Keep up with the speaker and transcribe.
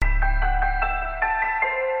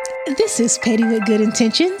This is Petty with Good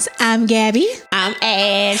Intentions. I'm Gabby. I'm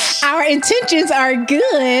Ash. Our intentions are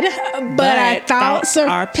good, but our thoughts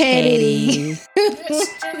are petty.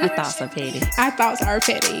 Our thoughts are petty. Our thoughts are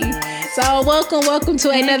petty. So welcome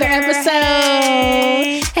to another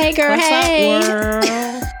episode. Hey girl, What's up, world?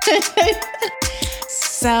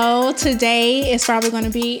 So today is probably going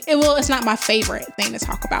to be, it's not my favorite thing to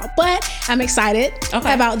talk about, but I'm excited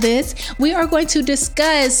about this. We are going to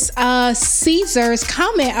discuss Caesar's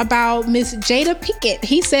comment about Miss Jada Pinkett.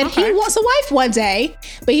 He said he wants a wife one day,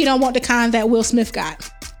 but he don't want the kind that Will Smith got.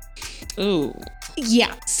 Ooh.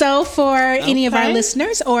 Yeah. So for any of our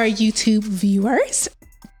listeners or YouTube viewers,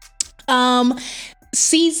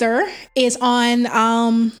 Caesar is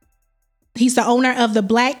on, he's the owner of the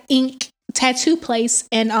Black Ink tattoo place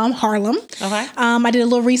in Harlem. Okay. I did a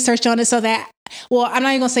little research on it so that, I'm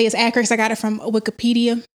not even gonna say it's accurate because I got it from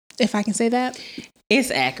Wikipedia, if I can say that. It's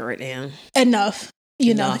accurate then. Enough.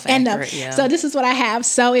 Enough. Yeah. So this is what I have.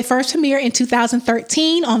 So it first premiered in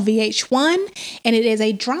 2013 on VH1, and it is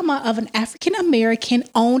a drama of an African-American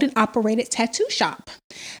owned and operated tattoo shop.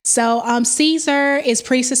 So Caesar is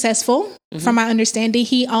pretty successful, from my understanding.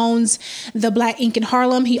 He owns the Black Ink in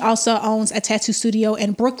Harlem. He also owns a tattoo studio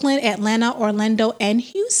in Brooklyn, Atlanta, Orlando, and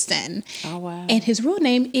Houston. Oh, wow. And his real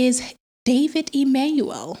name is David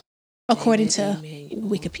Emanuel, according to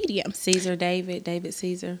Wikipedia. Caesar David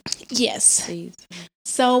Caesar. Yes. Caesar.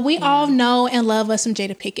 So we all know and love us some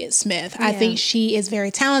Jada Pinkett Smith. I think she is very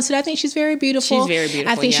talented. I think she's very beautiful. She's very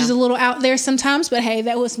beautiful. I think she's a little out there sometimes, but hey,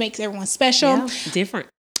 that what makes everyone special. Yeah, different.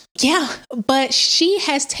 Yeah, but she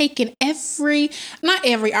has taken not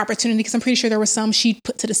every opportunity, because I'm pretty sure there was some she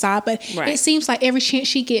put to the side, but it seems like every chance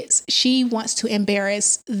she gets, she wants to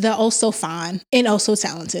embarrass the oh-so fine and oh-so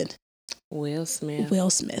talented Will Smith.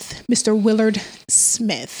 Mr. Willard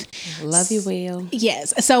Smith. Love you, Will.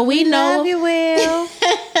 Yes. So we know. Love you, Will.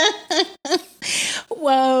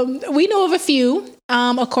 Well, we know of a few.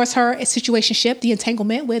 Of course, her situationship, the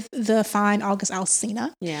entanglement with the fine August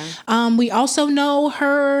Alsina. Yeah. We also know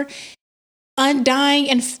her undying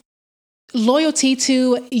and loyalty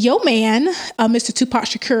to your man, Mr. Tupac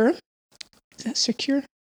Shakur. Is that Shakur?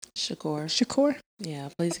 Shakur. Yeah,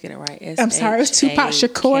 please get it right. I'm sorry, it was Tupac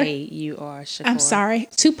Shakur. Shakur. I'm sorry,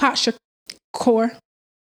 Tupac Shakur.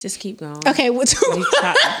 Just keep going. Okay, with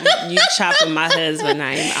you chopping my husband's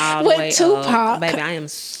name all the with way Tupac. up. Baby, I am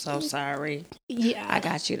so sorry. Yeah. I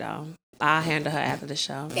got you though. I'll handle her after the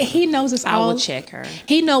show. He knows it's all. I will check her.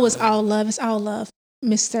 He knows it's all love. It's all love,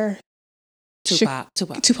 Mr. Tupac. Just keep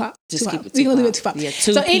it Tupac. We're going to leave it Tupac. Yeah,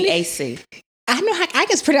 Tupac. I know how I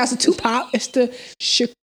can pronounce it Tupac. It's the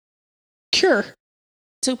Shakur.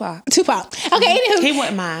 Tupac. Okay, anywho. He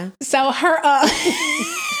wasn't mine. So her,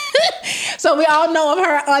 so we all know of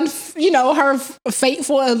her, her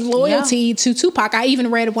faithful loyalty to Tupac. I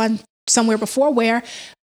even read one somewhere before where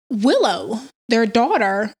Willow, their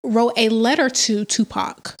daughter, wrote a letter to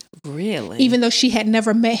Tupac. Really? Even though she had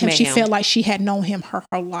never met him, she felt like she had known him her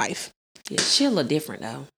life. Yeah, she a little different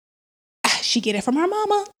though. She get it from her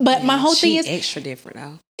mama. But my whole thing is extra different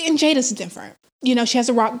though. And Jada's different. She has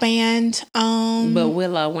a rock band. But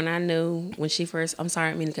Willow, when she first, I'm sorry, I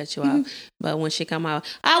didn't mean to cut you off, but when she come out,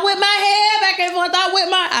 I whip my head back and forth,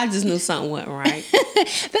 I just knew something wasn't right.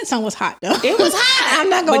 That song was hot though. It was hot. I'm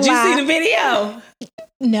not gonna lie. But you see the video?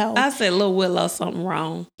 No. I said, little Willow, something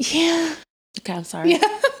wrong. Yeah. Okay, I'm sorry.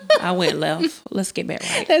 Yeah. I went left. Let's get back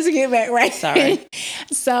right. Sorry.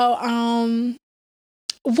 So,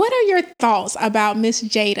 what are your thoughts about Miss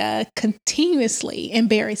Jada continuously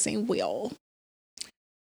embarrassing Will?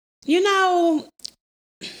 I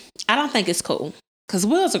don't think it's cool because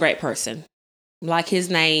Will's a great person. Like his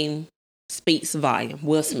name speaks volume.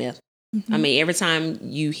 Will Smith. Mm-hmm. I mean, every time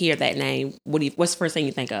you hear that name, what's the first thing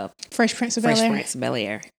you think of? Fresh Prince of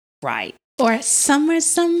Bel-Air. Right. Or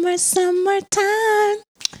summertime.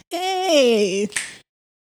 Hey,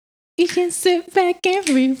 you can sit back and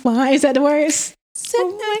rewind. Is that the words?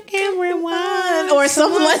 Sit back and rewind, or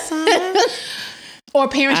something like that. Or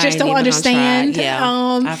parents just don't understand.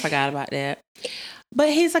 Yeah, I forgot about that. But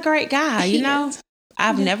he's a great guy,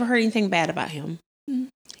 I've never heard anything bad about him. Mm-hmm.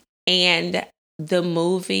 And the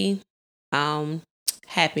movie,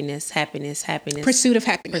 Happiness. Pursuit of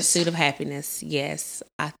Happiness. Yes,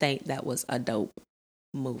 I think that was a dope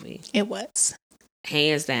movie. It was.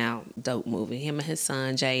 Hands down, dope movie. Him and his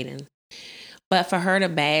son, Jaden. But for her to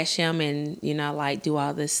bash him and, do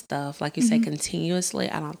all this stuff, like you say, continuously,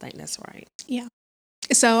 I don't think that's right. Yeah.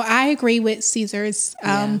 So I agree with Caesar's,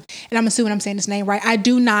 and I'm assuming I'm saying his name right. I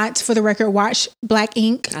do not, for the record, watch Black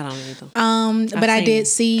Ink. I don't either. But I did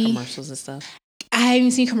see commercials and stuff. I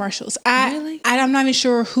haven't seen commercials. Really? I'm not even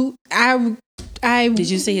sure who. I Did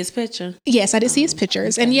you see his picture? Yes, I did see his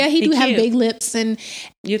pictures. Okay. And yeah, he do have big lips, and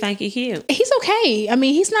you think he's cute? He's okay. I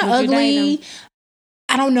mean, he's not ugly.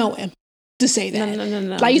 I don't know him to say that.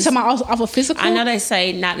 No. Like, you talking about off a physical? I know they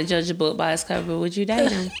say not to judge a book by its cover. Would you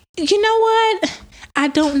date him? You know what? I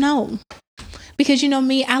don't know. Because, you know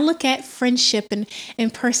me, I look at friendship and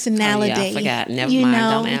personality. Oh, yeah, I forgot. Never mind.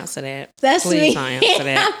 Don't answer that. That's Please me. don't answer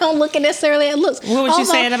that. I don't look at necessarily at looks. What was you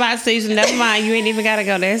saying about Caesar? Never mind. You ain't even got to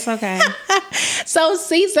go there. It's okay. So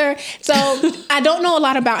Caesar, I don't know a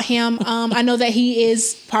lot about him. I know that he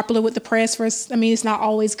is popular with the press it's not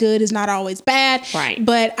always good. It's not always bad. Right.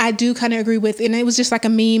 But I do kind of agree with, and it was just like a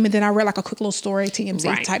meme. And then I read like a quick little story,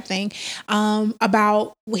 TMZ type thing,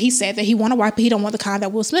 about what he said, that he want a wife, but he don't want the kind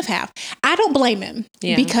that Will Smith have. I don't blame him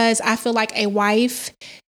because I feel like a wife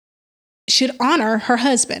should honor her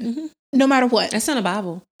husband no matter what. That's in the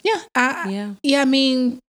Bible. Yeah. I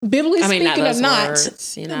mean, biblically speaking or not,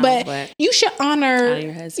 words, but you should honor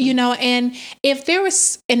your husband. You know, and if there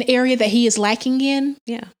was an area that he is lacking in,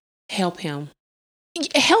 help him. But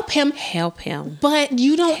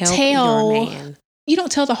you don't tell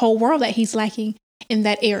the whole world that he's lacking in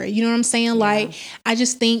that area. You know what I'm saying? Yeah. Like, I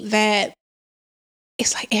just think that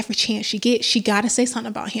it's like every chance she gets, she got to say something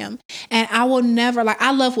about him. And I will never, like,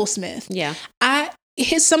 I love Will Smith. Yeah.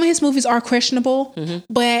 Some of his movies are questionable,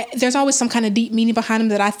 but there's always some kind of deep meaning behind them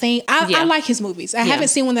that I think, I like his movies. I haven't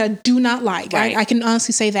seen one that I do not like. Right. I can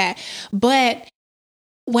honestly say that. But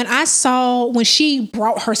when she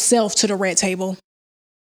brought herself to the red table,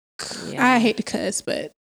 I hate to cuss,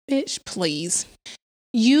 but bitch, please.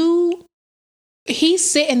 He's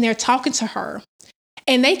sitting there talking to her.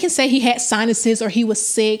 And they can say he had sinuses or he was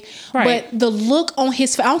sick, but the look on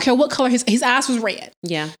his face, I don't care what color his eyes was red.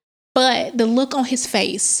 Yeah. But the look on his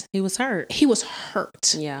face. He was hurt.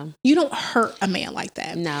 Yeah. You don't hurt a man like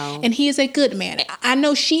that. No. And he is a good man. I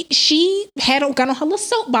know she had got on her little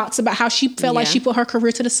soapbox about how she felt like she put her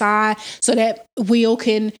career to the side so that Will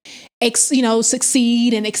can,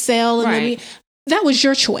 succeed and excel. And that was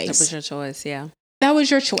your choice. That was your choice, yeah. That was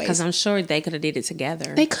your choice. Because I'm sure they could have did it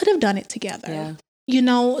together. They could have done it together. Yeah.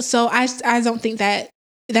 So I don't think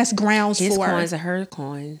that's grounds His for... His coins are her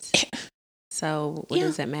coins. So what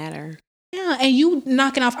does that matter? Yeah, and you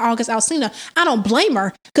knocking off August Alsina, I don't blame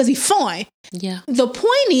her because he's fine. Yeah. The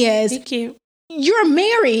point is, he's cute. You're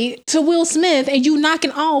married to Will Smith and you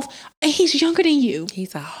knocking off, and he's younger than you.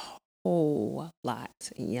 He's a whole lot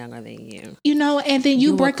younger than you. And then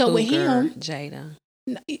you break up with him. Jada.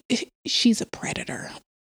 She's a predator.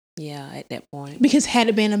 Yeah, at that point. Because had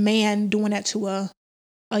it been a man doing that to a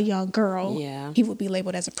young girl, he would be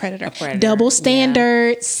labeled as a predator. Double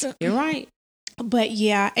standards. Yeah. You're right. But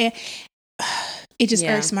it just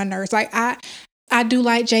irks my nerves. Like, I do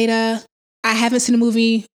like Jada. I haven't seen a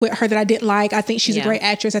movie with her that I didn't like. I think she's a great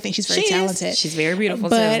actress. I think she's very talented. She's very beautiful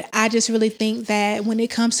But I just really think that when it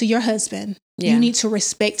comes to your husband, you need to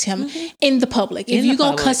respect him in the public. If you're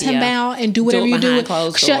going to cuss him out and do whatever you do,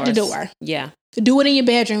 shut the door. Yeah. Do it in your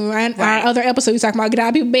bedroom. Right? Our other episode, we talking about get out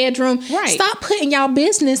of people's bedroom. Right. Stop putting y'all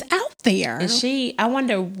business out there. And I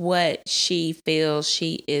wonder what she feels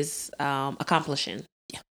she is accomplishing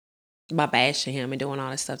by bashing him and doing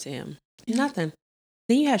all this stuff to him. Nothing.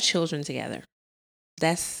 Then you have children together.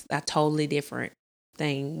 That's a totally different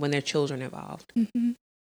thing when there are children involved. Mm-hmm.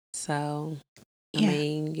 So, I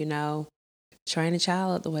mean, train a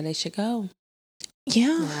child up the way they should go.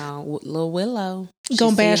 Yeah. Now, little Willow.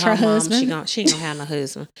 Gonna bash her husband. She ain't gonna have no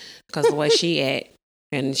husband because the way she act.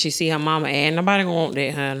 And she see her mama act. Nobody gonna want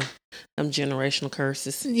that, honey. Them generational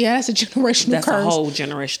curses. Yeah, that's a generational curse. That's a whole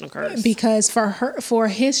generational curse. Because for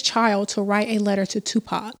his child to write a letter to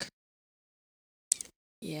Tupac.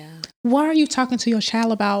 Yeah. Why are you talking to your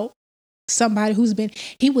child about somebody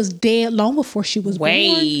he was dead long before she was born?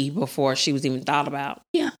 Way before she was even thought about.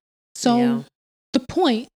 Yeah. So the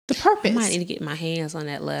point, the purpose. I might need to get my hands on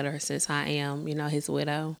that letter since I am, his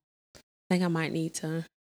widow. I think I might need to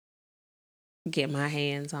get my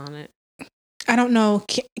hands on it. I don't know.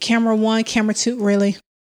 Camera 1, camera 2, really?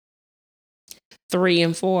 3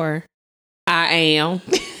 and 4. I am.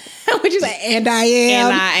 What'd you say? And I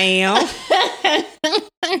am. And I am.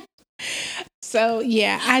 So,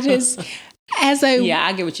 I just, Yeah,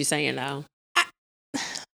 I get what you're saying, though.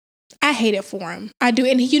 I hate it for him. I do.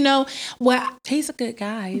 And he's a good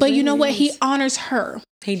guy. But you know what? He honors her.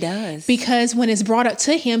 He does. Because when it's brought up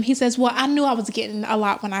to him, he says, well, I knew I was getting a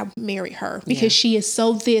lot when I married her because she is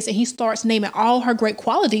so this. And he starts naming all her great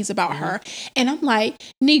qualities about her. And I'm like,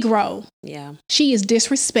 Negro. Yeah. She is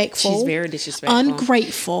disrespectful. She's very disrespectful.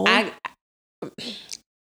 Ungrateful.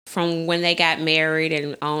 From when they got married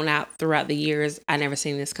and on out throughout the years, I never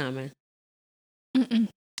seen this coming. Mm-mm.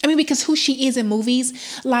 I mean, because who she is in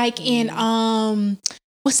movies, like in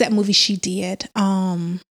what's that movie she did?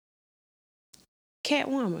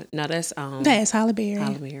 Catwoman. No, that's Halle Berry.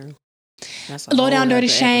 Halle Berry. That's Low Down Dirty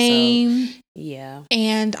Shame. Yeah.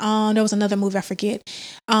 And there was another movie I forget.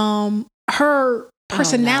 Her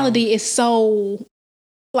personality is so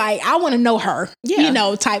like, I want to know her, you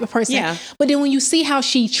know, type of person. Yeah. But then when you see how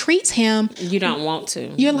she treats him, you don't want to.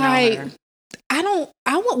 You're like, her.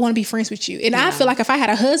 I wouldn't want to be friends with you. And I feel like if I had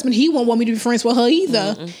a husband, he wouldn't want me to be friends with her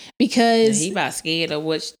either. Because he about scared of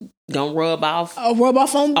what's gonna rub off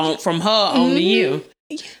on from her onto you.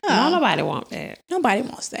 Yeah. Nobody want that. Nobody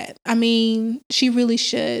wants that. I mean, she really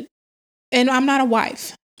should. And I'm not a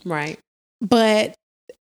wife. Right. But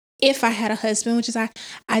if I had a husband, which is I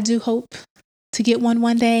do hope to get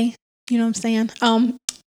one day, you know what I'm saying?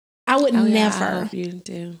 I would never. I hope you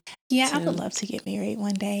do. Yeah, I would love to get married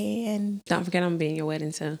one day. And don't forget, I'm gonna be in your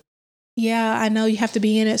wedding too. Yeah, I know you have to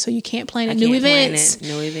be in it, so you can't plan new events.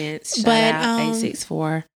 New events. Shout but out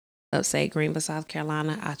 864 upstate Greenville, South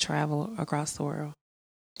Carolina. I travel across the world.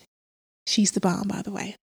 She's the bomb, by the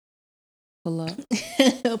way. Pull up.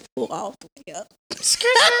 Pull all the way up. Skirt.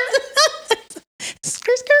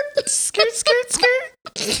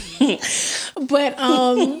 But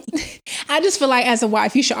I just feel like as a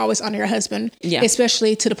wife, you should always honor your husband,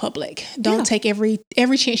 especially to the public. Don't take every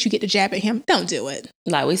chance you get to jab at him. Don't do it.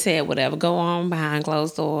 Like we said, whatever go on behind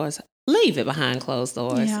closed doors, leave it behind closed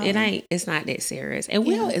doors. Yeah. It's not that serious. And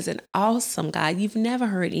Will is an awesome guy. You've never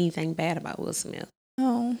heard anything bad about Will Smith.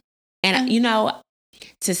 Oh. And you know,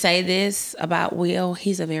 to say this about Will,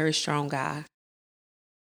 he's a very strong guy.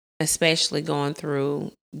 Especially going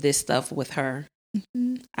through this stuff with her.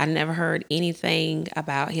 Mm-hmm. I never heard anything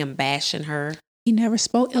about him bashing her. He never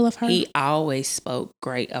spoke ill of her. He always spoke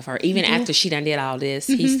great of her. Even after she done did all this,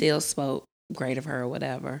 he still spoke great of her or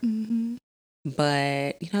whatever. Mm-hmm.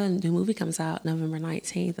 But, you know, the movie comes out November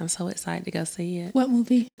 19th. I'm so excited to go see it. What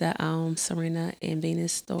movie? The Serena and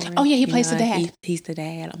Venus story. Oh, yeah, he plays the dad. He's the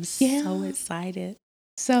dad. I'm so excited.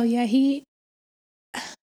 So, yeah, he's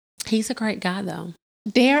a great guy, though.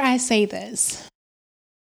 Dare I say this?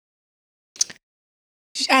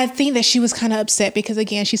 I think that she was kind of upset because,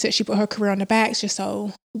 again, she said she put her career on the back just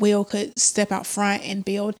so Will could step out front and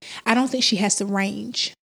build. I don't think she has the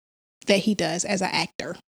range that he does as an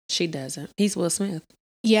actor. She doesn't. He's Will Smith.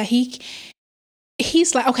 Yeah, he's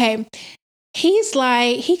like, okay, he's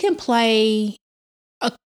like, he can play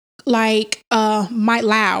Mike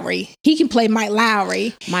Lowry. He can play Mike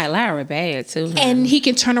Lowry. Mike Lowry bad too. And he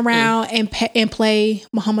can turn around and play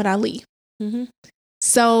Muhammad Ali. Mm-hmm.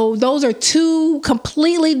 So those are two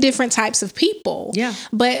completely different types of people. Yeah.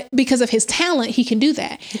 But because of his talent, he can do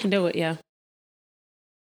that. He can do it, yeah.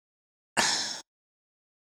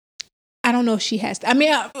 I don't know if she has. I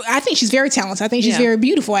mean, I think she's very talented. I think she's very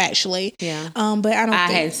beautiful, actually. Yeah. But I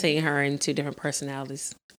hadn't seen her in two different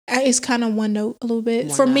personalities. It's kind of one note a little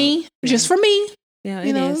bit for me, just for me. Yeah,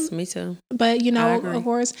 it is. Me too. But, you know, of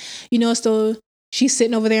course, you know, still she's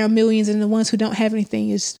sitting over there on millions, and the ones who don't have anything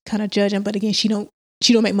is kind of judging. But again, she don't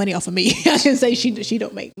make money off of me. I can say she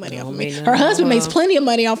don't make money off of me. Her husband makes plenty of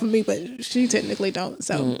money off of me, but she technically don't.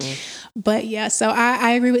 So, but yeah, so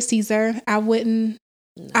I agree with Caesar. I wouldn't.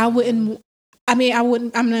 I mean, I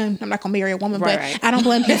wouldn't. I'm not gonna marry a woman, but I don't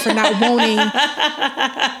blame him for not wanting.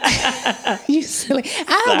 You silly.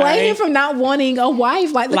 I don't blame him for not wanting a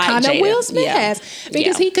wife like the kind of Will Smith has,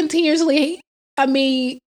 because he continuously. I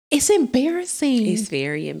mean, it's embarrassing. It's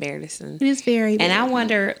very embarrassing. It is very. And I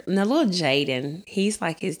wonder, the little Jaden, he's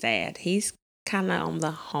like his dad. He's kind of on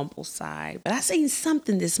the humble side, but I seen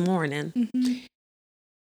something this morning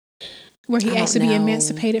where he asked to be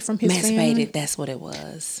emancipated from his family. That's what it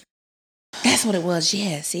was. That's what it was.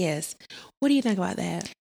 Yes. What do you think about that?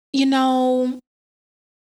 You know,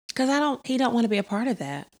 because he don't want to be a part of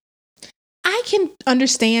that. I can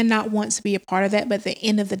understand not wanting to be a part of that, but at the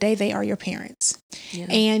end of the day, they are your parents. Yeah.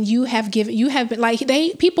 And you have been like,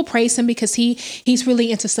 people praise him because he's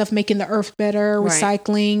really into stuff, making the earth better,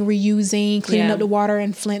 recycling, reusing, cleaning up the water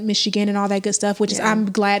in Flint, Michigan, and all that good stuff, which is, I'm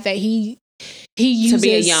glad that he uses to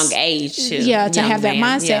be a young age too. Yeah, to have that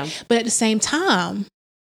mindset. Yeah. But at the same time,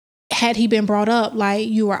 had he been brought up like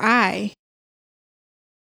you or I,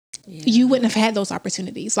 you wouldn't have had those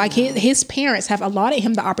opportunities. Like his parents have allotted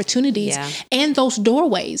him the opportunities and those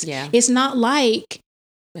doorways. Yeah. It's not like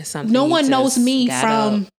no one knows me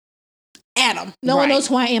from Adam. No one knows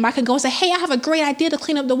who I am. I can go and say, hey, I have a great idea to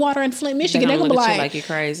clean up the water in Flint, Michigan. They're going to be like you're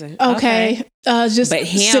crazy. Okay. Just but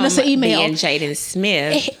send us an email. Being Jaden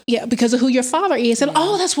Smith. Yeah, because of who your father is. And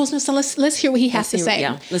that's Will Smith. So let's hear what he has to say.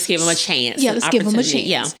 Yeah. Let's give him a chance. Yeah, let's give him a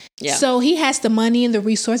chance. Yeah. So he has the money and the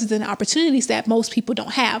resources and the opportunities that most people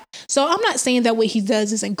don't have. So I'm not saying that what he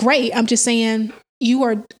does isn't great. I'm just saying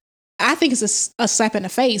I think it's a slap in the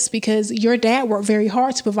face because your dad worked very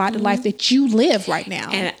hard to provide the life that you live right now.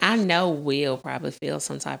 And I know Will probably feels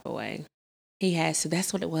some type of way. He has to.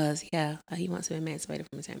 That's what it was. Yeah. He wants to be emancipated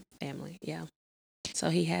from his family. Yeah. So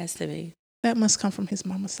he has to be. That must come from his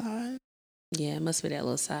mama's side. Yeah, it must be that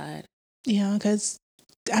little side. Yeah, because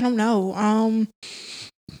I don't know.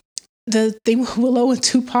 The thing with Willow and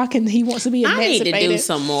Tupac, and he wants to be emancipated. I need to do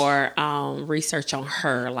some more research on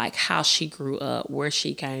her, like how she grew up, where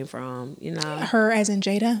she came from. You know, her as in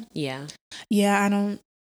Jada. Yeah, yeah. I don't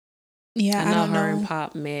know. Her and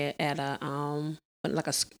Pop met at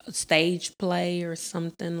a stage play or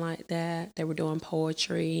something like that. They were doing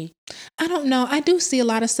poetry. I don't know. I do see a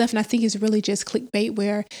lot of stuff, and I think it's really just clickbait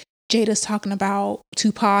where Jada's talking about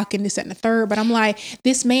Tupac and this, that, and the third. But I'm like,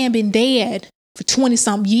 this man been dead for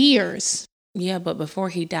 20-some years. Yeah, but before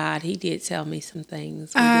he died, he did tell me some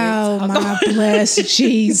things. Oh, my bless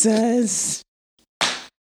Jesus.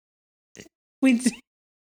 We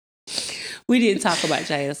didn't talk about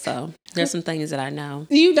Jada, so there's some things that I know.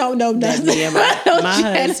 You don't know nothing.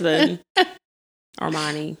 My husband,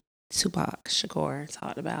 Armani, Tupac Shakur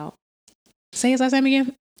talked about. Say his last name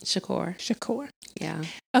again. Shakur. Yeah.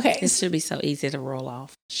 Okay. It should be so easy to roll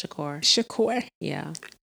off. Shakur. Yeah.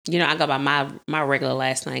 You know, I go by my regular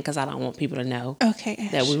last name because I don't want people to know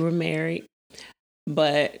that we were married.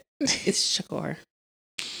 But it's Shakur.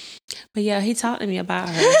 But yeah, he talked to me about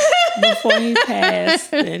her before he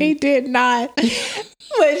passed. And he did not. But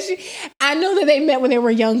I know that they met when they were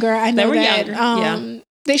younger. I know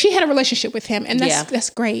that she had a relationship with him, and that's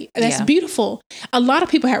great. That's beautiful. A lot of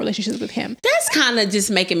people had relationships with him. That's kind of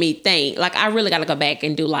just making me think. Like, I really got to go back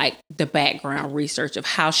and do like the background research of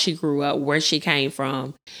how she grew up, where she came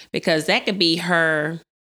from, because that could be her,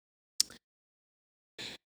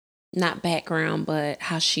 not background, but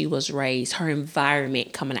how she was raised, her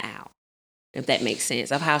environment coming out, if that makes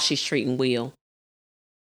sense, of how she's treating Will.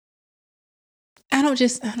 I don't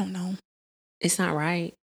know. It's not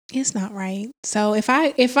right. It's not right. So if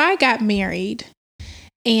I got married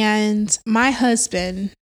and my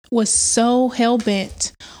husband was so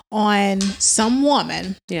hell-bent on some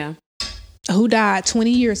woman who died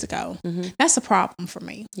 20 years ago, that's a problem for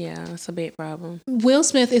me. Yeah, that's a big problem. Will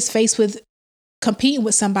Smith is faced with competing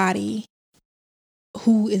with somebody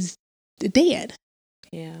who is dead.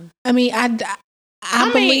 Yeah. I mean, I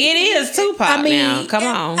believe it is Tupac now. Come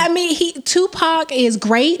on. I mean, Tupac is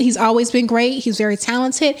great. He's always been great. He's very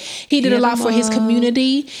talented. He did a lot for his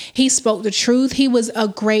community. He spoke the truth. He was a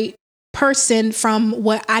great person from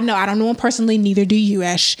what I know. I don't know him personally, neither do you,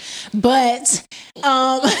 Ash. But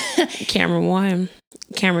Cameron 1.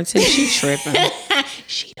 Cameron 2, she tripping.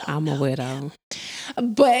 I'm a widow.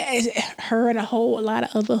 But her and a lot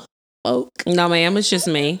of other folk. No, ma'am, it's just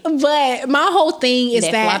me. But my whole thing is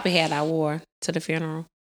that floppy hat I wore to the funeral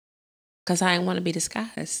because I didn't want to be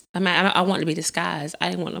disguised. I mean, I wanted to be disguised. I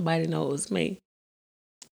didn't want nobody to know it was me.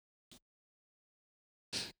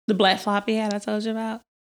 The black floppy hat I told you about.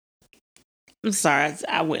 I'm sorry,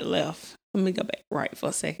 I went left. Let me go back right for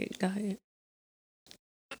a second. Go ahead.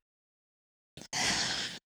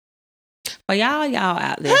 For y'all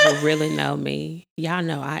out there who really know me, y'all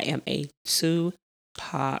know I am a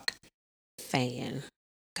Tupac fan.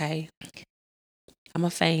 Okay? I'm a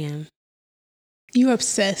fan. You're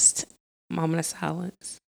obsessed. Moment of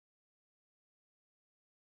silence.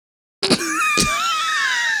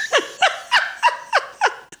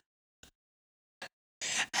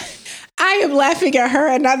 I am laughing at her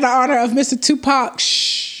and not in the honor of Mr. Tupac.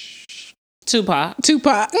 Shh. Tupac.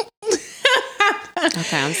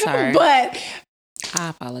 Okay, I'm sorry. But I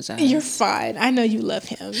apologize. You're fine. I know you love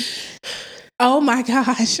him. Oh my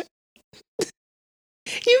gosh.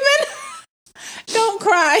 Don't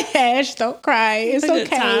cry, Ash. Don't cry. It's okay. The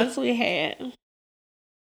good times we had.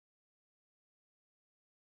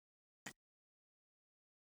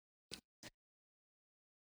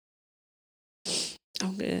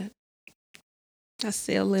 I'm good. I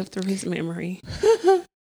still live through his memory.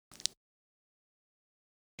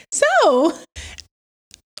 So,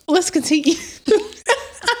 let's continue.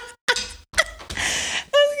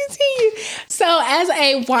 So, as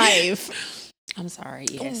a wife, I'm sorry,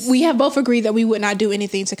 yes. We have both agreed that we would not do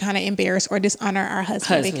anything to kind of embarrass or dishonor our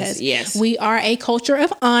husbands because we are a culture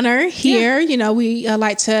of honor here. Yeah. You know, we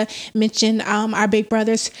like to mention our big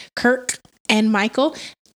brothers, Kirk and Michael.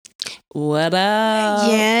 What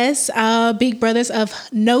up? Yes, big brothers of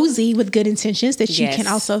Nosy with Good Intentions that you Yes. can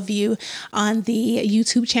also view on the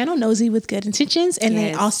YouTube channel Nosy with Good Intentions, and they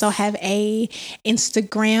Yes. also have a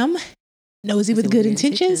Instagram Nosy with Good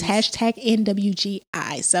Intentions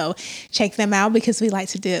 #NWGI. So check them out because we like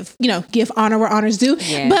to give honor where honors due.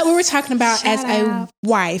 Yes. But we were talking about Shout as out. a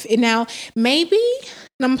wife, and now maybe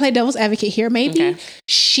I'm gonna play devil's advocate here. Maybe Okay.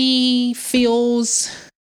 she feels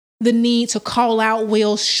the need to call out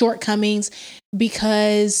Will's shortcomings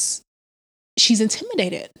because she's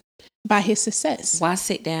intimidated by his success. Why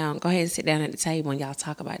sit down? Go ahead and sit down at the table and y'all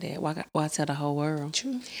talk about that. Why tell the whole world?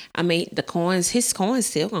 True. I mean, his coins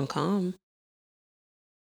still gonna come.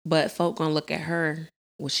 But folk gonna look at her.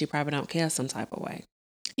 Well, she probably don't care some type of way.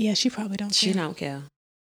 Yeah, she probably don't care. She don't care.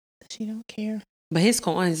 She don't care. But his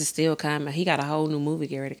coins is still coming. He got a whole new movie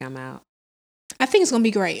getting ready to come out. I think it's gonna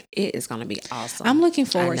be great. It is gonna be awesome. I'm looking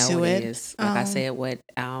forward I know to it. Is. Like I said,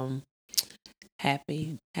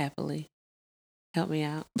 happily. Help me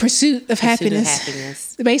out. Pursuit of Happiness.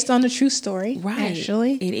 Happiness. Based on the true story. Right.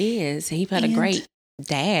 Actually. It is. He played a great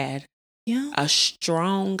dad. Yeah. A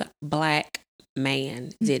strong Black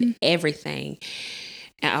man. Did everything.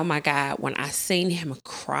 And oh my God, when I seen him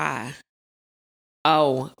cry,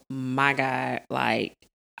 oh my God, like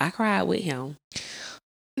I cried with him.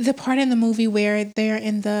 The part in the movie where they're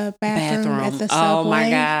in the bathroom. At the subway. Oh my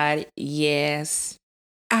God, yes.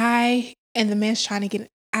 And the man's trying to get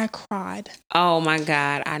I cried. Oh my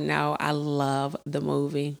God, I know. I love the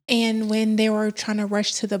movie. And when they were trying to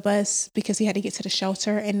rush to the bus because he had to get to the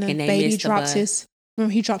shelter and the baby dropped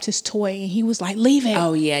he dropped his toy and he was like, leave it.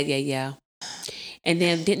 Oh, yeah. And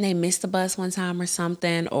then didn't they miss the bus one time or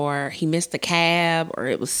something? Or he missed the cab or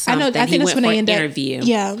it was something. I think that's when they ended up. Interview.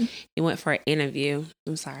 Yeah. He went for an interview.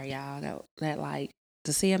 I'm sorry, y'all. That like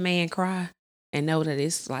to see a man cry and know that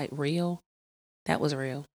it's like real. That was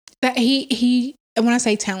real. That he when I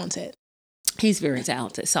say talented. He's very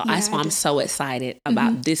talented. So that's why I'm so excited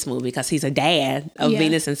about this movie because he's a dad of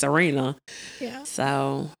Venus and Serena. Yeah.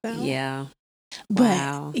 So yeah. But,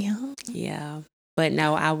 wow. Yeah. But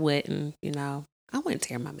no, I wouldn't, I wouldn't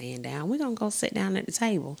tear my man down. We're going to go sit down at the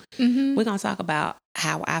table. Mm-hmm. We're going to talk about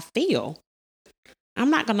how I feel. I'm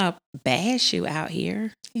not going to bash you out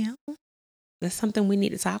here. Yeah. That's something we need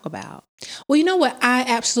to talk about. Well, you know what I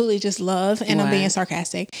absolutely just love, and I'm being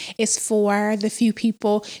sarcastic, it's for the few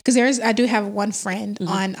people, because I do have one friend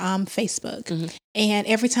on Facebook, and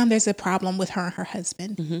every time there's a problem with her and her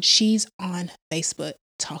husband, she's on Facebook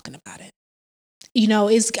talking about it.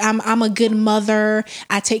 I'm a good mother.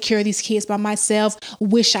 I take care of these kids by myself.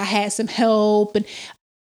 Wish I had some help. And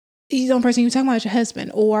you the only person you're talking about is your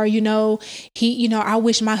husband. Or, I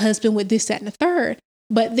wish my husband would this, that, and the third.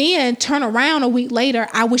 But then turn around a week later,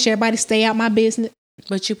 I wish everybody stay out my business.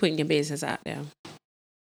 But you're putting your business out there.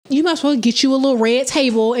 You might as well get you a little red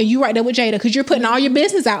table and you right there with Jada because you're putting all your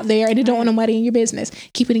business out there and you don't want nobody in your business.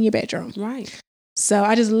 Keep it in your bedroom. Right. So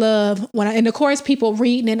I just love and of course people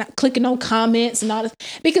reading and clicking on comments and all this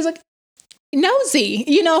because nosy,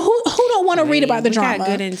 who don't want to read about the drama? We got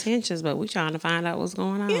good intentions, but we're trying to find out what's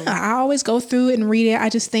going on. Yeah, I always go through it and read it. I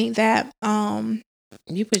just think that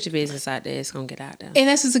you put your business out there, it's gonna get out there. And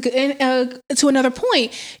this is to another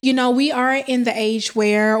point. We are in the age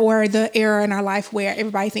or the era in our life where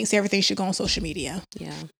everybody thinks everything should go on social media.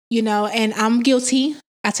 Yeah. And I'm guilty.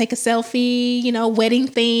 I take a selfie, wedding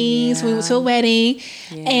things. We went to a wedding.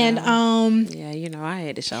 Yeah. And I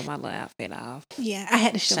had to show my little outfit off. Yeah, I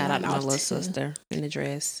had to show Shout out to my little sister in the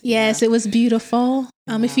dress. Yes, it was beautiful.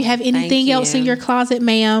 If you have anything else in your closet,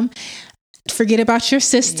 ma'am, forget about your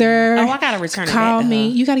sister. Yeah. Oh, I gotta return it back. Call me.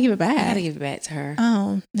 You gotta give it back. I gotta give it back to her.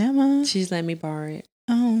 Oh, never mind. She's let me borrow it.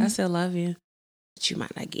 Oh, I still love you. But you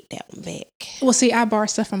might not get that one back. Well, see, I borrow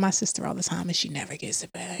stuff from my sister all the time, and she never gets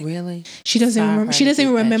it back. Really? She doesn't.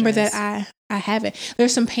 Even remember that I have it.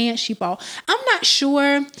 There's some pants she bought. I'm not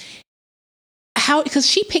sure how because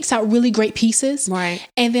she picks out really great pieces, right?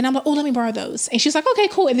 And then I'm like, oh, let me borrow those, and she's like, okay,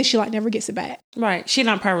 cool, and then she never gets it back. Right? She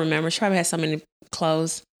don't probably remember. She probably has so many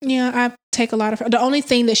clothes. Yeah, I take a lot of her. The only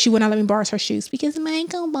thing that she would not let me borrow is her shoes because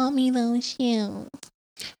Michael bought me those shoes.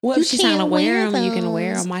 Well, if she's trying to wear them, you can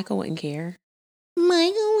wear them. Michael wouldn't care.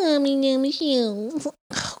 Michael bought me them shoes.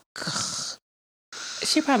 Oh, God.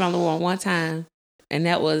 She probably only wore them one time, and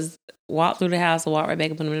that was walk through the house and walk right back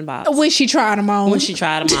and put them in the box. When she tried them on.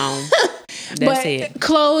 That's it.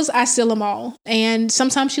 Clothes, I steal them all. And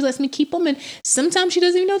sometimes she lets me keep them, and sometimes she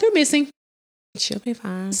doesn't even know they're missing. She'll be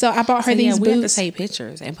fine. So I bought her these boots. We have to take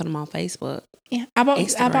pictures and put them on Facebook. Yeah, I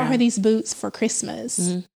bought her these boots for Christmas.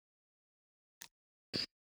 Mm-hmm.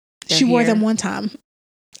 She wore them one time.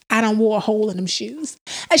 I done wore a hole in them shoes.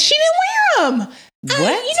 And she didn't wear them. What? You know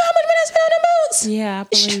how much money I spent on them boots? Yeah, I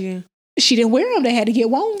believe you. She didn't wear them. They had to get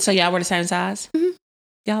worn. So y'all were the same size? Mhm.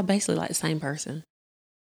 Y'all basically like the same person.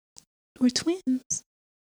 We're twins.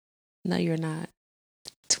 No, you're not.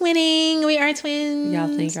 Twinning. We are twins. Y'all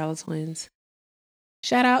think y'all are twins.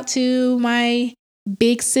 Shout out to my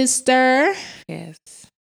big sister, Yes.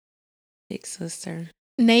 Big sister.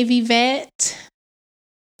 Navy vet.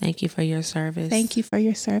 Thank you for your service. Thank you for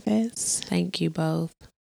your service. Thank you both.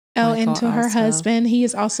 Oh, Michael and to her also. husband. He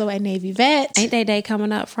is also a Navy vet. Ain't they day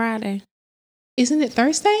coming up Friday? Isn't it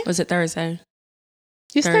Thursday? Was it Thursday?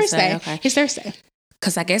 It's Thursday. Okay. It's Thursday.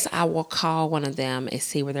 Because I guess I will call one of them and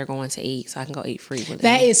see where they're going to eat so I can go eat free with them.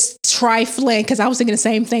 That is trifling because I was thinking the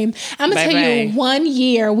same thing. I'm going to tell you, Baby. one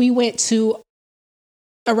year we went to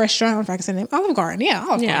a restaurant, if I can say the name, Olive Garden. Yeah,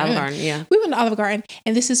 Olive Garden. Yeah. We went to Olive Garden,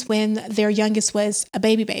 and this is when their youngest was a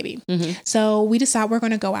baby. Mm-hmm. So we decided we're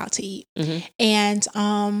going to go out to eat. Mm-hmm.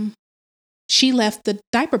 And she left the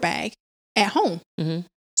diaper bag at home. Mm-hmm.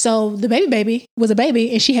 So the baby was a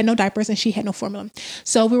baby, and she had no diapers and she had no formula.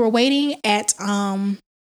 So we were waiting at to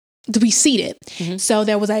be seated. Mm-hmm. So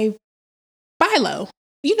there was a Bilo.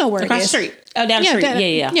 You know where Across it is. the street. Oh, down the street.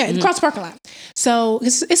 Yeah. Yeah, Mhm. across the parking lot. So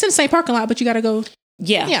it's in the same parking lot, but you got to go.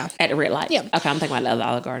 Yeah. Yeah. At the red light. Yeah. Okay, I'm thinking about the other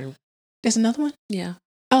Olive Garden. There's another one. Yeah.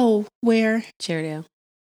 Oh, where? Cherrydale.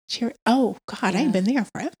 Oh, God, I Yeah. ain't been there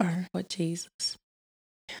forever. What Jesus?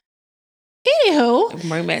 Anywho,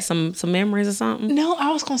 Bring back some memories or something. no, I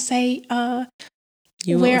was going to say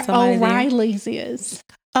You went where with somebody there? O'Reilly's is.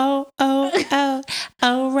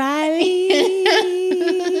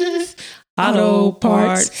 O'Reilly's Auto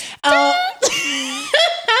Parts. I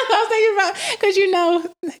was thinking about, because you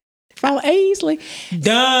know, from Aisley.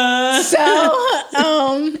 Done. So,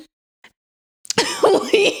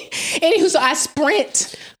 anywho, so I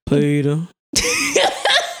sprint. Peter.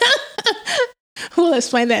 We'll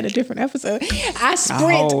explain that in a different episode. I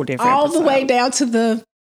sprint whole different all the episode. way down to the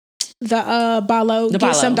Bilo, The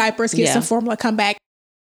get some Bilo. diapers, get Yeah. some formula, come back.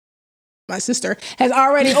 My sister has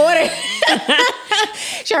already ordered.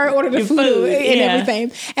 She already ordered the Your food, food, and yeah.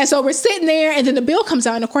 everything. And so we're sitting there, and then the bill comes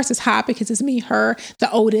out, and of course it's hot because it's me, her,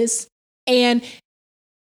 the oldest. And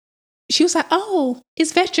she was like, "Oh,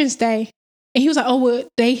 it's Veterans Day." And he was like, "Oh, well,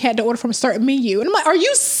 they had to order from a certain menu." And I'm like, "Are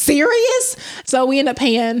you serious?" So we end up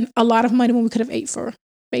paying a lot of money when we could have ate for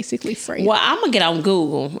basically free. Well, I'm gonna get on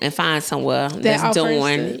Google and find somewhere that's offers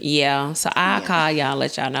doing. it. Yeah. So I'll call y'all,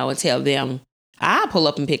 let y'all know, and tell them I'll pull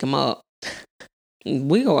up and pick them up.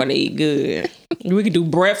 We gonna eat good. We can do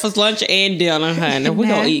breakfast, lunch, and dinner, honey. We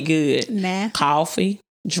Nah. gonna eat good. Nah. Coffee,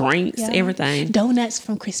 drinks, Yeah. everything. Donuts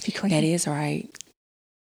from Krispy Kreme. That is right.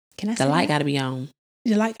 Can I The say light that? got to be on.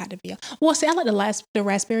 The light got to be on. Well, see, I like the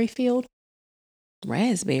raspberry field.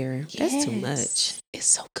 Raspberry. That's too Yes. much. It's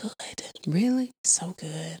so good. Really? It's so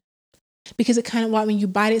good. Because it kind of like when you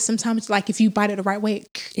bite it, sometimes like if you bite it the right way,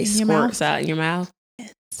 It in your mouth. squirts out in your mouth.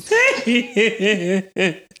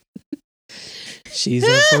 She's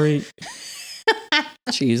a freak.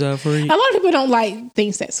 She's a freak. A lot of people don't like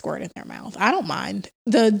things that squirt in their mouth. I don't mind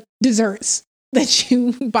the desserts that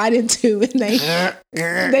you bite into, and they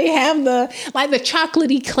have the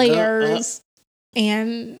chocolatey Claire's,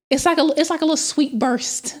 and it's like a little sweet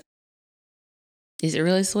burst. Is it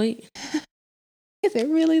really sweet? Is it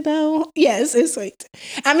really though? Yes, it's sweet.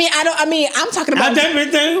 I'm talking about.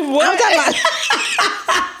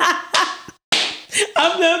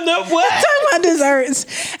 I'm talking about desserts.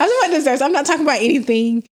 I'm talking about desserts. I'm not talking about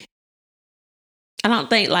anything. I don't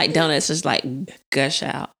think like donuts just like gush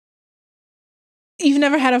out. You've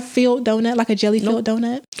never had a filled donut, like a jelly filled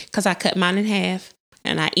donut? Because I cut mine in half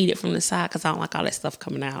and I eat it from the side because I don't like all that stuff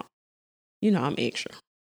coming out. You know I'm extra.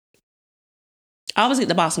 I always get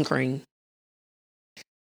the Boston cream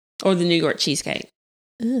or the New York cheesecake.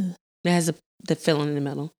 Ugh. It has the filling in the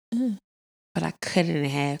middle. Ugh. But I cut it in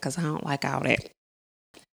half because I don't like all that.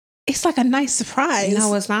 It's like a nice surprise.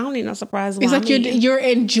 No, it's not. I don't need no surprise. It's like you're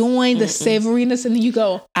enjoying the savoriness, and then you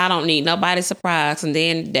go. I don't need nobody's surprise. And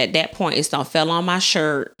then at that point, it's done fell on my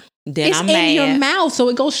shirt. Then It's I'm in mad. your mouth, so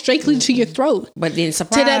it goes straightly to your throat. But then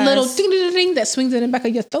surprise. To that little ding ding ding that swings in the back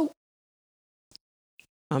of your throat.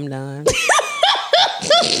 I'm done.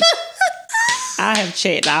 I have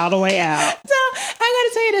checked all the way out. So I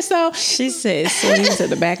gotta tell you this. So She said swings at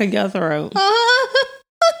the back of your throat.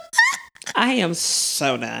 I am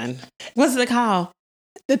so done. What's it called?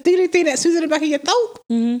 the thing that swings in the back of your throat.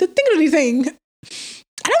 Mm-hmm. The thing thing.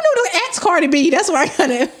 I don't know. Don't ask Cardi B. That's why I got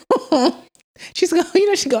it. She's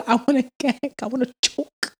going. She go. I want to gag. I want to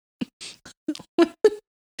choke.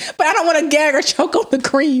 But I don't want to gag or choke on the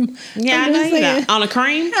cream. Yeah, I'm I know just you saying. don't. On a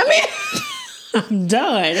cream? I mean, I'm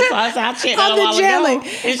done. That's why I checked on the jelly.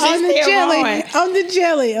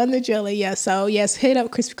 On the jelly. Yeah. So yes, hit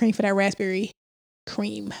up Krispy Kreme for that raspberry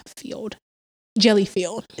cream filled jelly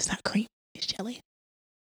filled. It's not cream. It's jelly.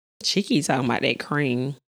 She keeps talking about that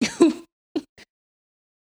cream.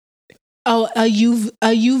 Oh, a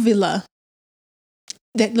uvula.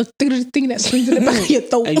 That little thing that swings in the back of your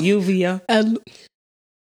throat. A uvula.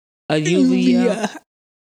 A uvula.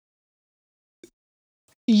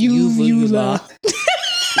 Uvula.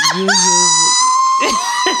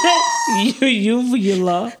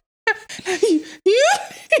 Uvula.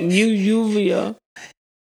 Uvula.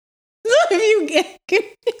 Look, you get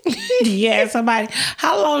yeah, somebody.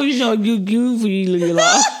 How long is your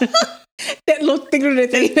uvula? That little thing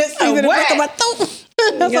that swings in the back of my throat.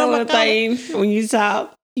 That's you know thing when you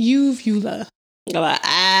talk. Uvula. You're like,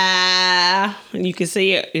 and you can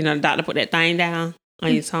see it. You know, the doctor put that thing down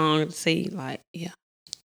on your tongue to see, like, yeah.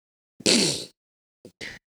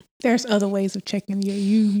 There's other ways of checking your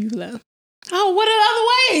uvula. Oh, what are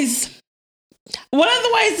other ways? What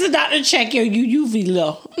other ways does the doctor check your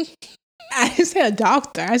uvula? I didn't say a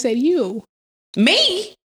doctor. I said you.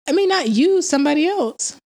 Me? I mean, not you, somebody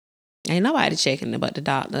else. Ain't nobody checking it but the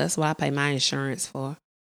doctor. That's what I pay my insurance for.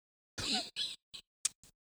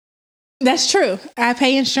 That's true. I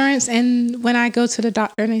pay insurance, and when I go to the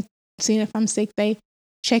doctor and they see if I'm sick, they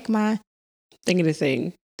check my thing of the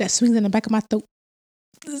thing that swings in the back of my throat.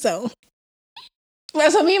 So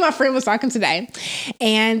me and my friend was talking today,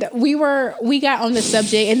 and we got on the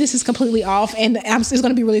subject, and this is completely off, and it's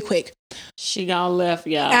going to be really quick. She gone left,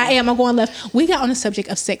 y'all. I'm going left. We got on the subject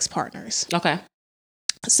of sex partners. Okay.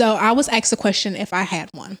 So I was asked a question if I had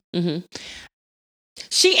one. Mm-hmm.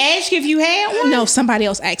 She asked you if you had one? No, somebody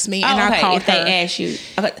else asked me, and I called her. They asked you.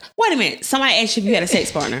 Okay. Wait a minute. Somebody asked you if you had a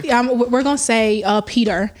sex partner. We're going to say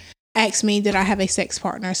Peter asked me that I have a sex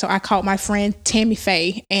partner. So I called my friend Tammy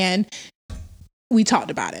Faye, and we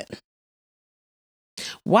talked about it.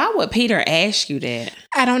 Why would Peter ask you that?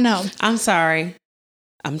 I don't know. I'm sorry.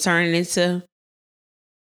 I'm turning into...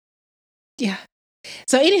 Yeah.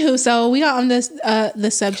 So anywho, we got on this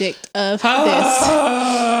the subject of this.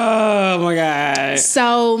 Oh my God.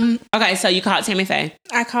 So okay, so you called Tammy Faye.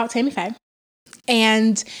 I called Tammy Faye.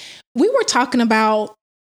 And we were talking about,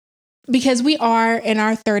 because we are in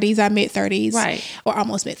our 30s, our mid-30s. Right. Or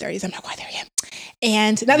almost mid-30s. I'm not quite there yet.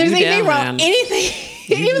 And now there's anything wrong.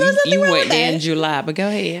 Even though there's nothing wrong with that. You went there in July, but go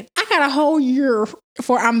ahead. I got a whole year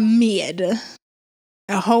before I'm mid.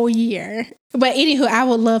 A whole year. But anywho, I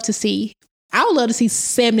would love to see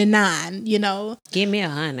 79, you know. Give me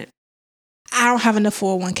 100. I don't have enough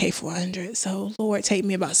 401k for 100. So Lord, take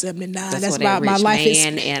me about 79. That's about my life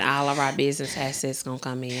man and all of our business assets gonna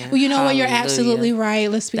come in. Well, you know what? You're absolutely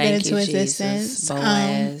right. Let's speak that into existence.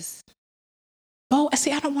 Boaz.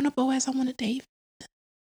 I don't want a Boaz. I want a David.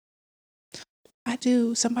 I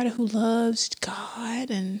do. Somebody who loves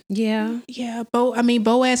God and yeah.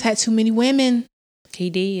 Boaz had too many women. He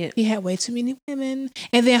did. He had way too many women.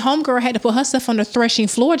 And then homegirl had to put her stuff on the threshing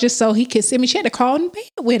floor just so he could see me. She had to crawl in bed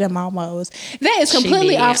with him almost. That is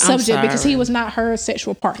completely off subject because he was not her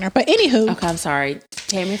sexual partner. But anywho. Okay, I'm sorry.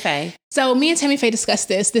 Tammy Faye. So me and Tammy Faye discussed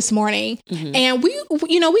this morning. Mm-hmm. And we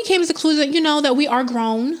came to the conclusion, that we are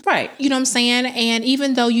grown. Right. You know what I'm saying? And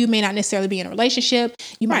even though you may not necessarily be in a relationship,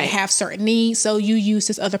 you might have certain needs. So you use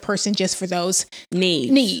this other person just for those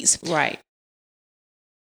needs. Right.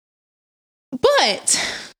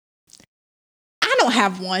 But I don't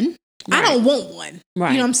have one. Right. I don't want one.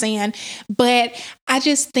 Right. You know what I'm saying? But I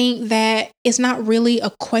just think that it's not really a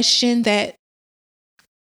question that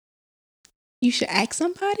you should ask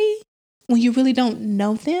somebody when you really don't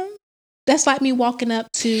know them. That's like me walking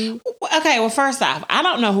up to... Okay, well, first off, I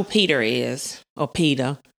don't know who Peter is. Or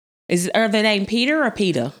Peter. Are they named Peter or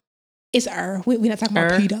Peter? It's We're not talking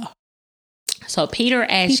about Peter. So Peter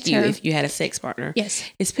asked you if you had a sex partner. Yes.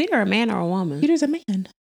 Is Peter a man or a woman? Peter's a man.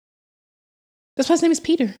 That's why his name is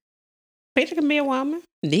Peter. Peter can be a woman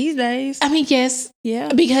these days. I mean, yes.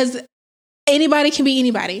 Yeah. Because anybody can be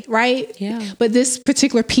anybody, right? Yeah. But this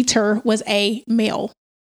particular Peter was a male.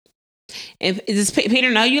 And does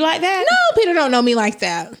Peter know you like that? No, Peter don't know me like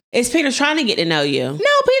that. Is Peter trying to get to know you? No,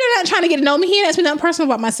 Peter not trying to get to know me. He asked me nothing personal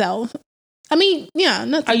about myself. I mean, yeah,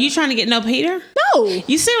 nothing. Are you trying to get to know Peter? No.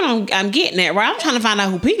 You see what I'm getting at, right? I'm trying to find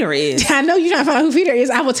out who Peter is. I know you're trying to find out who Peter is.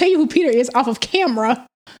 I will tell you who Peter is off of camera.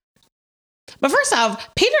 But first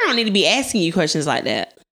off, Peter don't need to be asking you questions like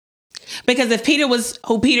that. Because if Peter was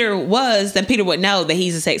who Peter was, then Peter would know that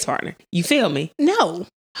he's a sex partner. You feel me? No.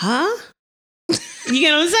 Huh? You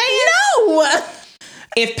get what I'm saying? No.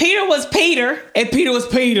 If Peter was Peter,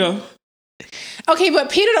 Okay,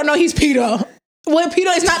 but Peter don't know he's Peter. Well, Peter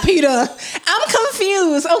is not Peter. I'm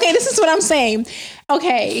confused. Okay, this is what I'm saying.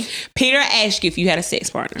 Okay. Peter asked you if you had a sex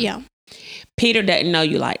partner. Yeah. Peter doesn't know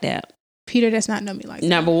you like that. Peter does not know me like that.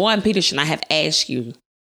 Number one, Peter should not have asked you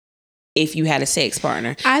if you had a sex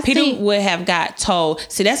partner. Peter think would have got told.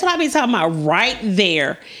 See, that's what I be talking about right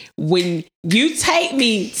there. When you take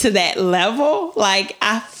me to that level, like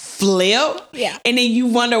I flip. Yeah. And then you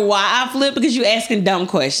wonder why I flip because you asking dumb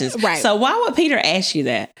questions. Right. So why would Peter ask you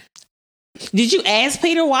that? Did you ask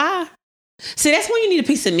Peter why? See, that's when you need a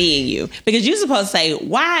piece of me in you. Because you're supposed to say,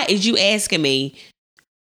 why is you asking me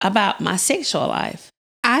about my sexual life?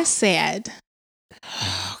 I said,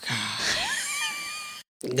 oh,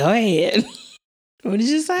 God. Go ahead. What did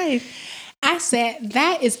you say? I said,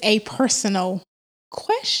 that is a personal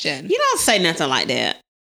question. You don't say nothing like that.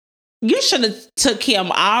 You should have took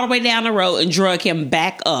him all the way down the road and drug him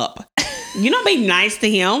back up. You don't be nice to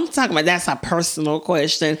him. Talking about that's a personal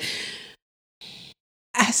question.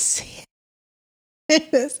 I said,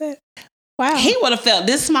 wow. He would have felt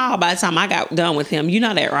this small by the time I got done with him. You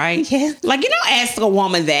know that, right? Yeah. Like, you don't ask a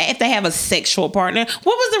woman that if they have a sexual partner.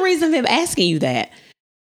 What was the reason of him asking you that?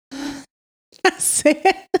 I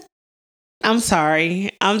said, I'm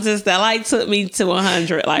sorry. That like took me to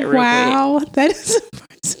 100 like real wow, quick. that is a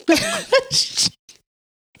personal question.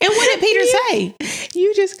 And what did Peter say?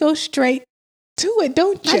 You just go straight to it,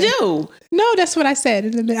 don't you? I do. No, that's what I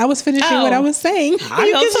said. I was finishing what I was saying.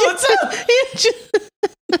 I go to it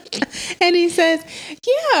too. And he says,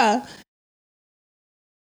 yeah.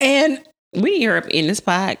 And we hear up in this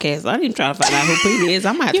podcast. I didn't try to find out who Peter is.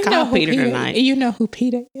 I might have to call Peter tonight. You know who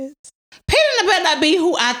Peter is. Peter better not be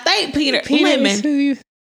who I think Peter. Peter Lemon. Is who you,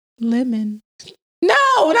 Lemon. No,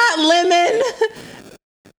 not Lemon.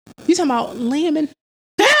 You talking about Lemon?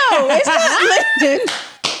 No, it's not Lemon.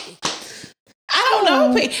 I don't know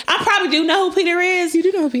who Peter. I probably do know who Peter is. You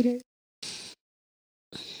do know who Peter is.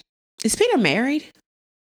 Is Peter married?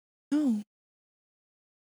 No.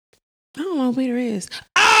 I don't know who Peter is.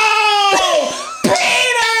 Oh, Peter!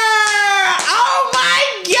 Oh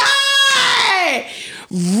my God!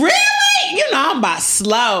 Really? You know I'm about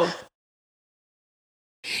slow.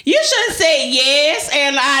 You should have said yes,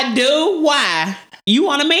 and I do. Why? You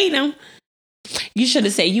want to meet him? You should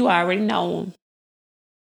have said you already know him.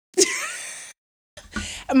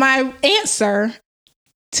 My answer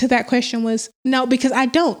to that question was no, because I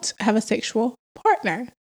don't have a sexual partner.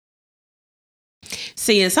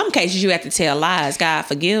 See, in some cases, you have to tell lies. God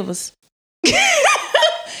forgive us.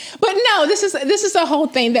 But no, this is the whole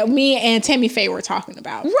thing that me and Tammy Faye were talking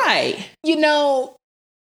about. Right. You know,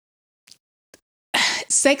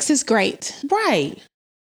 sex is great. Right.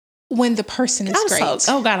 When the person is great.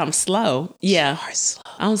 Oh, God, I'm slow. Yeah. You are slow.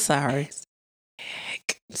 I'm sorry.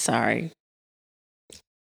 Sorry.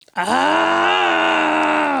 Oh.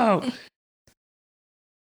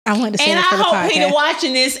 I wanted to say and that for the podcast. I hope Peter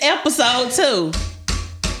watching this episode too.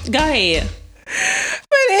 Go ahead.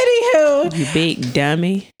 But anywho. You big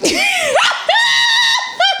dummy.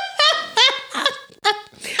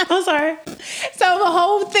 I'm sorry. So the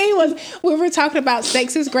whole thing was we were talking about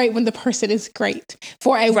sex is great when the person is great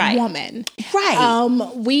for a woman.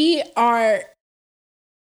 Right.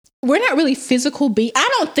 We're not really physical I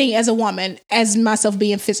don't think as a woman, as myself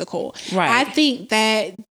being physical. Right. I think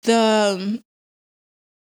that the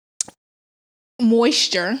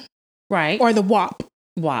moisture. Right. Or the WAP.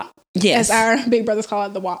 WAP. Yes. As our big brothers call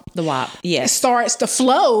it, the WAP. The WAP. Yes. It starts to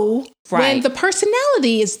flow when the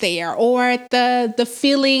personality is there or the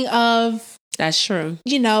feeling of. That's true.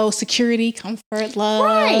 You know, security, comfort,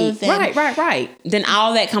 love. Right. Then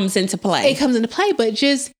all that comes into play. It comes into play, but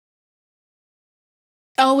just,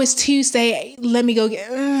 it's Tuesday. Let me go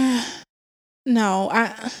get. No,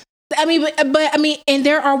 I mean, but I mean, and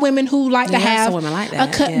there are women who like to have a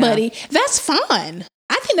cut buddy. That's fine.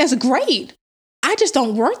 I think that's great. I just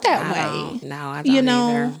don't work that way. No, I don't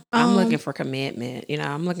either. I'm looking for commitment. You know,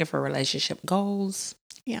 I'm looking for relationship goals.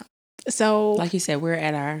 Yeah. So, like you said,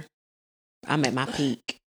 I'm at my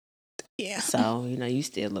peak. Yeah. So, you know, you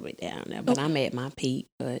still a little bit down there, but I'm at my peak.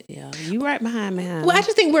 But yeah, you right behind me. Well, I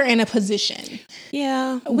just think we're in a position.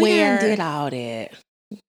 Yeah. Where we did all that.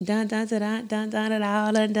 Dun dun dun dun dun dun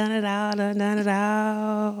dun dun dun dun dun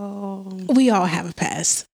dun. We all have a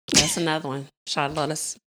past. That's another one. Charlotte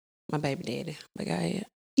Lotus, my baby daddy. But go ahead.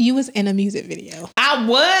 You was in a music video. I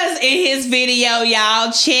was in his video,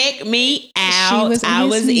 y'all. Check me out. I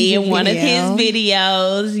was in one of his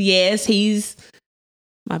videos. Yes, he's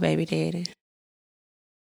my baby daddy.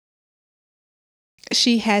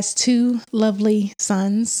 She has 2 lovely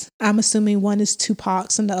sons. I'm assuming one is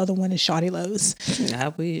Tupac's and the other one is Shawty Lowe's. I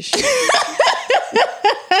wish.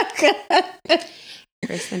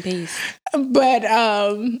 Rest in peace. But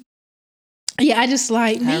Yeah, I just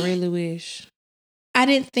like, I man, really wish. I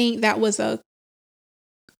didn't think that was a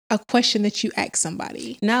question that you ask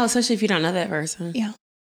somebody. No, especially if you don't know that person. Yeah.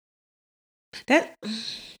 That.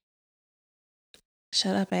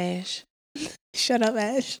 Shut up, Ash. Shut up,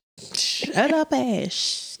 Ash. Shut up,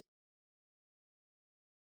 Ash.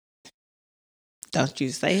 Don't you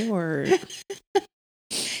say a word.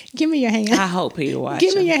 Give me your hand. I hope Peter watching.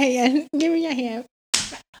 Give me your hand. Give me your hand.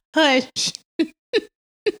 Hush.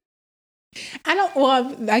 I don't.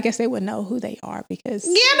 Well, I guess they would know who they are because.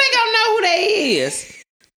 Yeah, they gonna know who they is.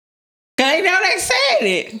 Cause they know they said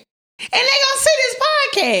it, and they gonna see this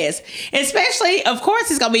podcast. Especially, of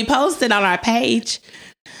course, it's gonna be posted on our page.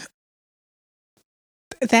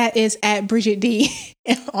 That is at Bridget D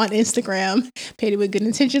on Instagram. Petty with Good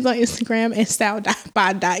Intentions on Instagram and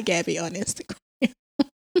style.by.gabby on Instagram.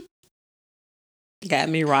 Got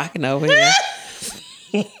me rocking over here.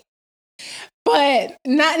 But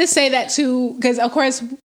not to say that too, because of course,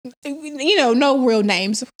 you know, no real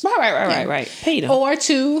names. Right. Peter. Or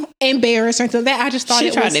to embarrass or something. That I just thought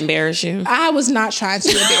she tried to embarrass you. I was not trying to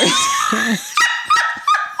embarrass.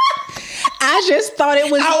 I just thought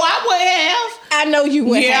it was. Oh, I would have. I know you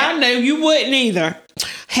would. Yeah, have. I know you wouldn't either.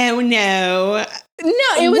 Hell no.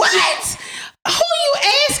 No, it was. What? Who are you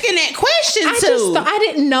asking that question to? I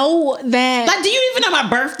didn't know that. Like, do you even know my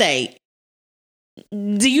birthday?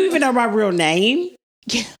 Do you even know my real name?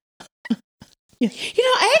 Yeah. You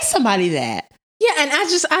don't ask somebody that. Yeah, and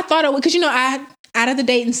I thought it would, because, you know, I out of the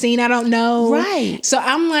dating scene, I don't know. Right. So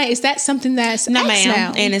I'm like, is that something that's no, X ma'am,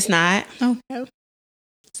 now? and it's not. Okay.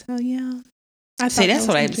 So yeah. See, that's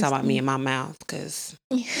what they talk about me in my mouth, because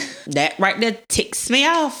that right there ticks me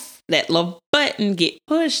off. That little button get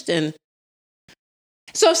pushed, and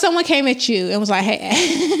so if someone came at you and was like,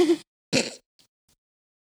 "Hey,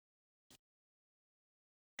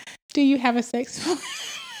 do you have a sex phone?"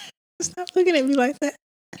 Stop looking at me like that.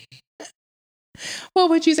 What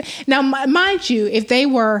would you say? Now, mind you, if they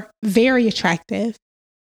were very attractive,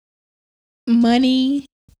 money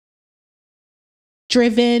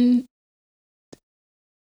driven,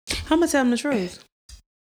 I'm gonna tell them the truth.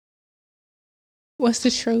 what's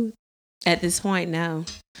the truth? At this point, no.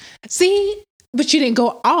 See, but you didn't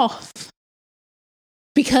go off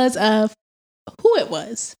because of who it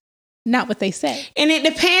was, not what they said. And it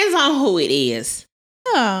depends on who it is.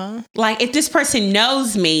 Oh, Like, if this person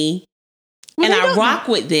knows me, well, and I rock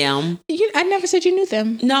with them. I never said you knew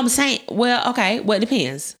them. No, I'm saying, well, okay, well, it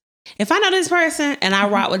depends. If I know this person and I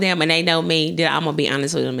rock with them and they know me, then I'm going to be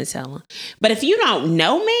honest with them and tell them. But if you don't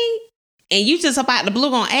know me and you just about the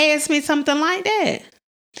blue going to ask me something like that.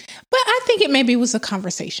 But I think it maybe was a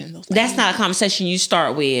conversation. That's not a conversation you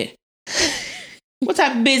start with. What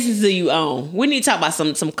type of business do you own? We need to talk about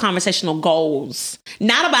some conversational goals.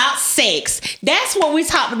 Not about sex. That's what we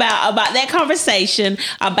talked about that conversation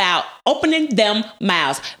about opening them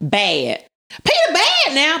mouths. Bad. Peter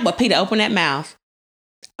bad now, but Peter opened that mouth.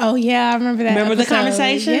 Oh, yeah, I remember that. Remember the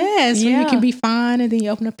conversation? Yes, when you can be fine and then you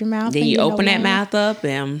open up your mouth. Then you open that mouth up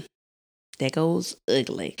and that goes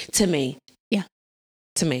ugly. To me. Yeah.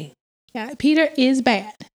 To me. Yeah, Peter is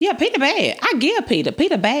bad. Yeah, Peter bad. I give Peter.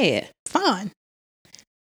 Peter bad. Fine.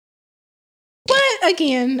 But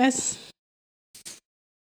again, that's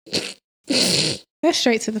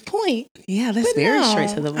straight to the point. Yeah, that's very straight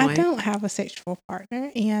to the point. I don't have a sexual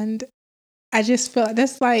partner, and I just feel like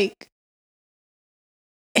that's like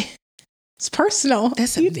it's personal.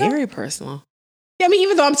 That's very personal. I mean,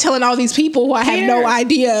 even though I'm telling all these people who I have no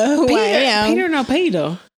idea who I am. Peter no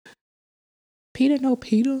Peter. Peter no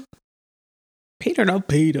Peter. Peter no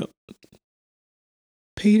Peter.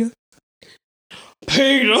 Peter.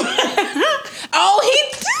 Peter. Oh, he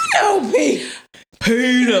do know Peter.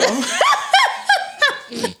 Peter.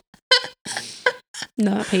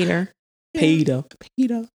 No, Peter. Peter.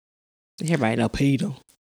 Peter. Everybody know Peter.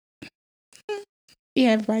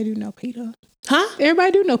 Yeah, everybody do know Peter. Huh?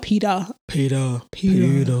 Everybody do know Peter. Peter.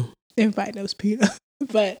 Everybody knows Peter.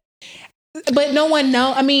 But no one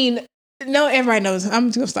know. I mean, no, everybody knows. I'm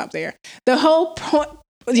just gonna stop there. The whole point.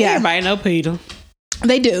 Yeah, everybody know Peter.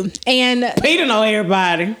 They do, and Peter know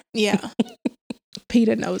everybody. Yeah,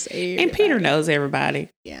 Peter knows everybody, and Peter knows everybody.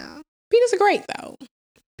 Yeah, Peter's great though.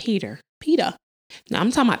 Peter. No,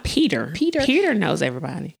 I'm talking about Peter. Peter knows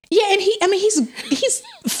everybody. Yeah, and he's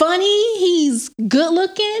funny. He's good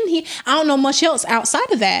looking. I don't know much else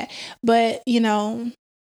outside of that, but you know.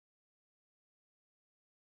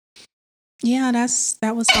 Yeah,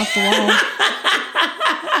 that was off the wall.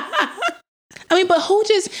 I mean, but who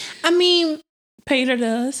just, Peter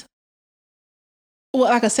does. Well,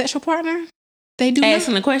 like a sexual partner? They do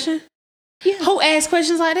asking a question? Yeah. Who asks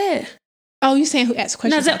questions like that? Oh, you saying who asks No,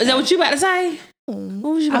 questions? is that what you about to say?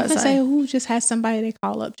 What was you about to say? Who just has somebody they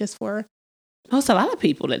call up just for? Oh, it's a lot of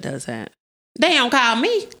people that does that. They don't call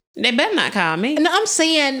me. They better not call me. No, I'm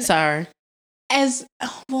saying sorry.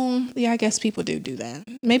 I guess people do that.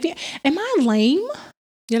 Maybe am I lame?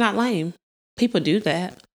 You're not lame. People do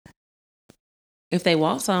that. If they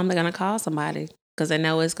want some, they're gonna call somebody because they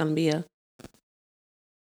know it's gonna be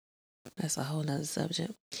that's a whole nother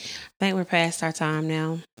subject. I think we're past our time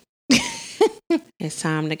now. It's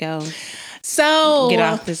time to go. So get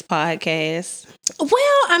off this podcast. Well,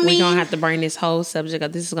 I mean, we're gonna have to bring this whole subject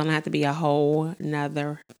up. This is gonna have to be a whole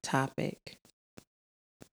nother topic.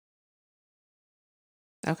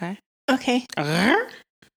 Okay.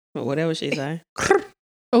 Whatever she say.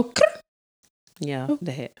 Okay. Yeah,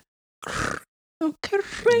 that. Okay.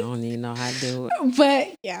 I don't even know how to do it.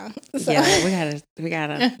 But yeah. So. Yeah, we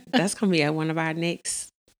gotta that's gonna be one of our next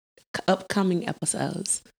upcoming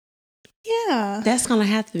episodes. Yeah. That's gonna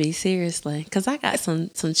have to be, seriously. Cause I got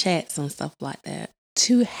some chats and stuff like that.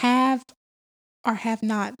 To have or have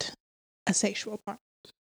not a sexual partner.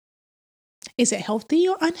 Is it healthy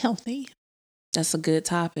or unhealthy? That's a good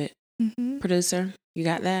topic. Mm-hmm. Producer, you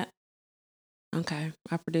got that? Okay.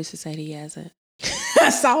 Our producer said he has it. I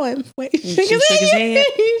saw him. Wait, he shook his head.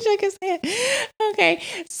 He shook his head. Okay.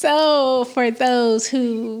 So for those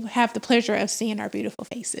who have the pleasure of seeing our beautiful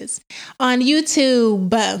faces on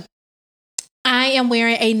YouTube, I am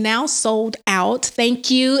wearing a now sold out. Thank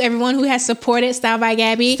you, everyone who has supported Style by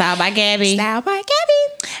Gabby. Style by Gabby. Style by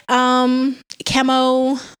Gabby.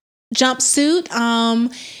 Camo jumpsuit.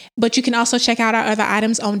 But you can also check out our other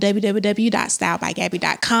items on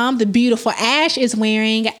www.stylebygabby.com. The beautiful Ash is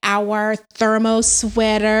wearing our thermo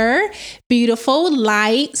sweater. Beautiful,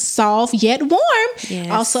 light, soft, yet warm.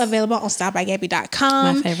 Yes. Also available on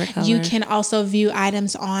stylebygabby.com. My favorite color. You can also view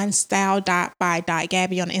items on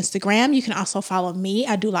style.by.gabby on Instagram. You can also follow me.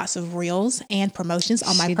 I do lots of reels and promotions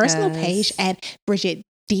on my personal page at Bridget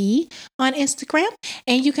D on Instagram.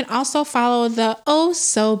 And you can also follow the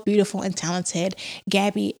so beautiful and talented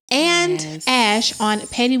Gabby and Ash on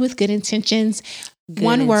Petty with Good Intentions.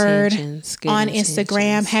 One word on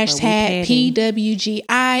Instagram,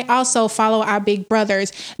 #PWGI. Also follow our big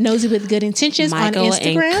brothers, Nosy with Good Intentions Michael on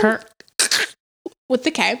Instagram. And Kirk. With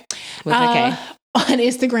the K. With the K. On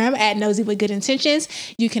Instagram at Nosy with Good Intentions.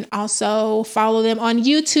 You can also follow them on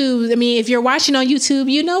YouTube. I mean, if you're watching on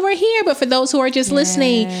YouTube, you know we're here. But for those who are just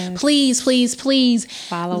listening, please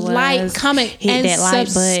follow us, like, comment, hit and that like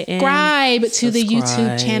subscribe to the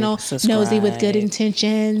YouTube channel Nosy with Good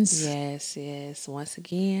Intentions. Yes. Once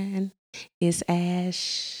again, it's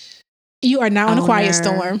Ash. You are now in a quiet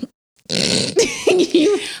storm.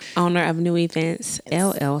 Owner of New Events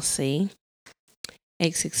LLC.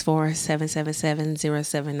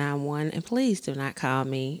 864-777-0791. And please do not call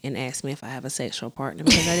me and ask me if I have a sexual partner,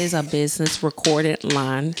 because that is a business recorded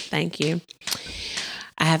line. Thank you.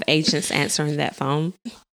 I have agents answering that phone.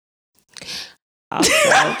 Also,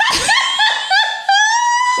 I'm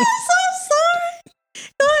so sorry.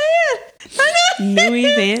 Go ahead. New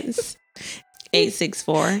Events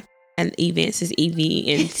 864. And events is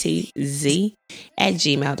EVNTZ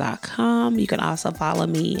 @gmail.com. You can also follow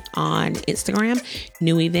me on Instagram,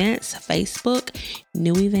 New Events, Facebook,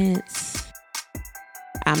 New Events.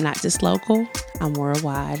 I'm not just local, I'm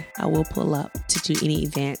worldwide. I will pull up to do any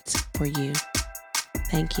event for you.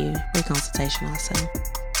 Thank you. Free consultation also.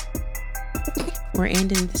 We're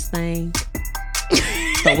ending this thing,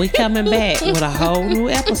 but we coming back with a whole new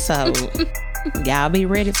episode. Y'all be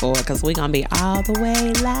ready for it, because we're gonna be all the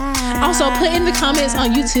way live. Also, put in the comments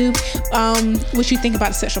on YouTube what you think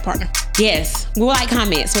about a sexual partner. Yes, we like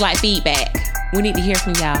comments, we like feedback. We need to hear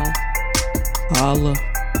from y'all. Holla.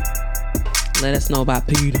 Let us know about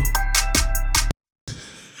Peter.